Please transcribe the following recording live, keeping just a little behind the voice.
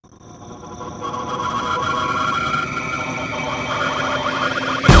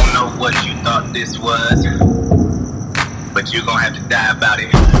thought this was, but you gon' have to die about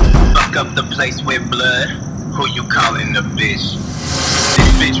it. Fuck up the place with blood. Who you calling a bitch?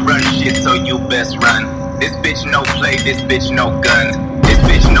 This bitch run shit, so you best run. This bitch no play, this bitch no guns. This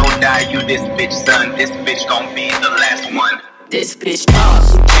bitch no die, you this bitch son. This bitch gon' be the last one. This bitch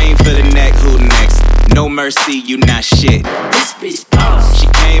boss. Came for the neck, who next? No mercy, you not shit. This bitch boss. She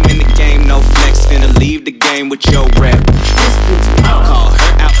came in the game, no flex. Finna leave the game with your rep. This bitch boss. Call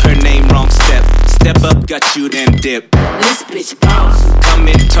her out, her name wrong step. Step up, got you then dip. This bitch boss. Come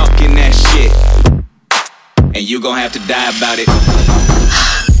in talking that shit, and you gon' have to die about it.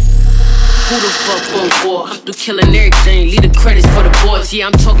 Who the fuck on board? I'm through killing everything, leave the credits for the boys. Yeah,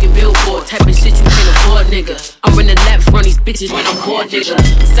 I'm talking billboard, type of shit you can't afford, nigga. I'm running laps, run these bitches when I'm bored, nigga.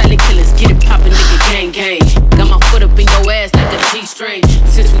 Silent killers, get it poppin', nigga, gang, gang. Got my foot up in your ass like a G-string.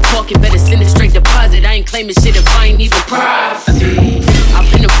 Since we talking, better send it straight deposit. I ain't claiming shit if I ain't even profit. I've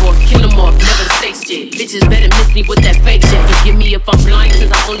been aboard, kill them off, never say shit. Bitches better miss me with that fake shit. Forgive me if I'm blind, cause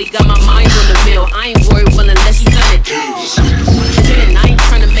I only got my mind on the mill. I ain't worried, well, unless you sign it. Then I ain't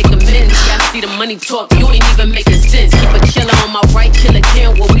tryna make amends. Yeah, I see the money talk, you ain't even making sense. Keep a killer on my right, killer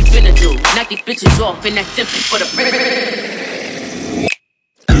can, what we finna do? Knock these bitches off, and that's simply for the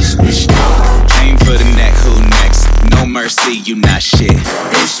This bitch came for the neck, who next? No mercy, you not shit.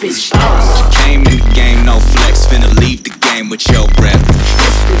 This bitch boss. She came in the game, no flex. Finna leave the game with your rep.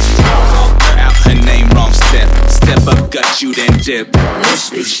 This bitch boss. Call her out, her name wrong step. Step up, got you then dip. This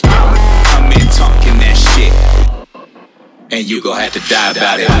bitch boss. Come in talking that shit, and you gon' have to die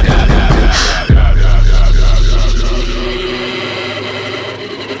about it.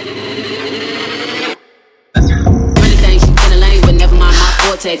 Many things you in the lane, but never mind my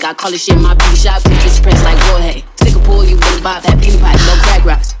forte. I call this shit my big shot, cause bitch press like Jorge. Stick a pool, you with a bop, that penny pipe, no crack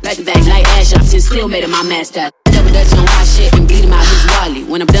rocks. Back to back like ash shots, and still made it my master. Double dutch on hot shit and bleed him out his wallet.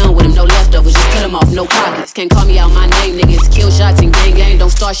 When I'm done with him, no leftovers, just cut him off, no pockets. Can't call me out my name, niggas. Kill shots and gang gang, don't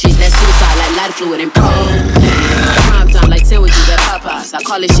start shit, that's suicide like lighter fluid and pro. Prime time like sandwiches at Popeyes. I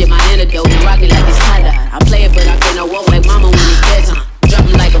call this shit my antidote and rock it like it's tie-dye. I play it, but I can't walk like mama when it's bedtime. Drop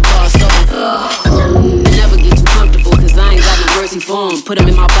him like a boss, so I never get too comfortable, cause I ain't got no mercy for him. Put him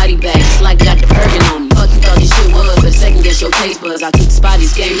in my body bag, just like got the Perkin on me. Fuck you thought this shit was, but second guess your taste buds. I took the spot,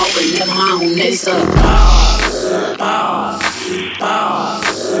 this game over, never mind who next up.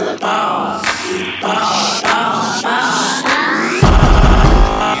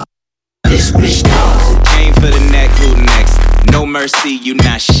 This bitch boss. Came for the neck, who next? No mercy, you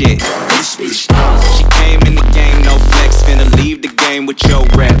not shit. This bitch boss. She came in the game, no flex. Finna leave the game with your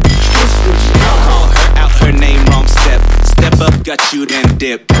rep. This bitch boss. Call her out, her name wrong step. Step up, got you then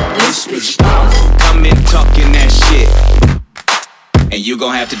dip. This bitch boss. Come in talking that shit, and you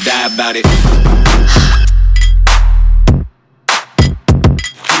gon' have to die about it.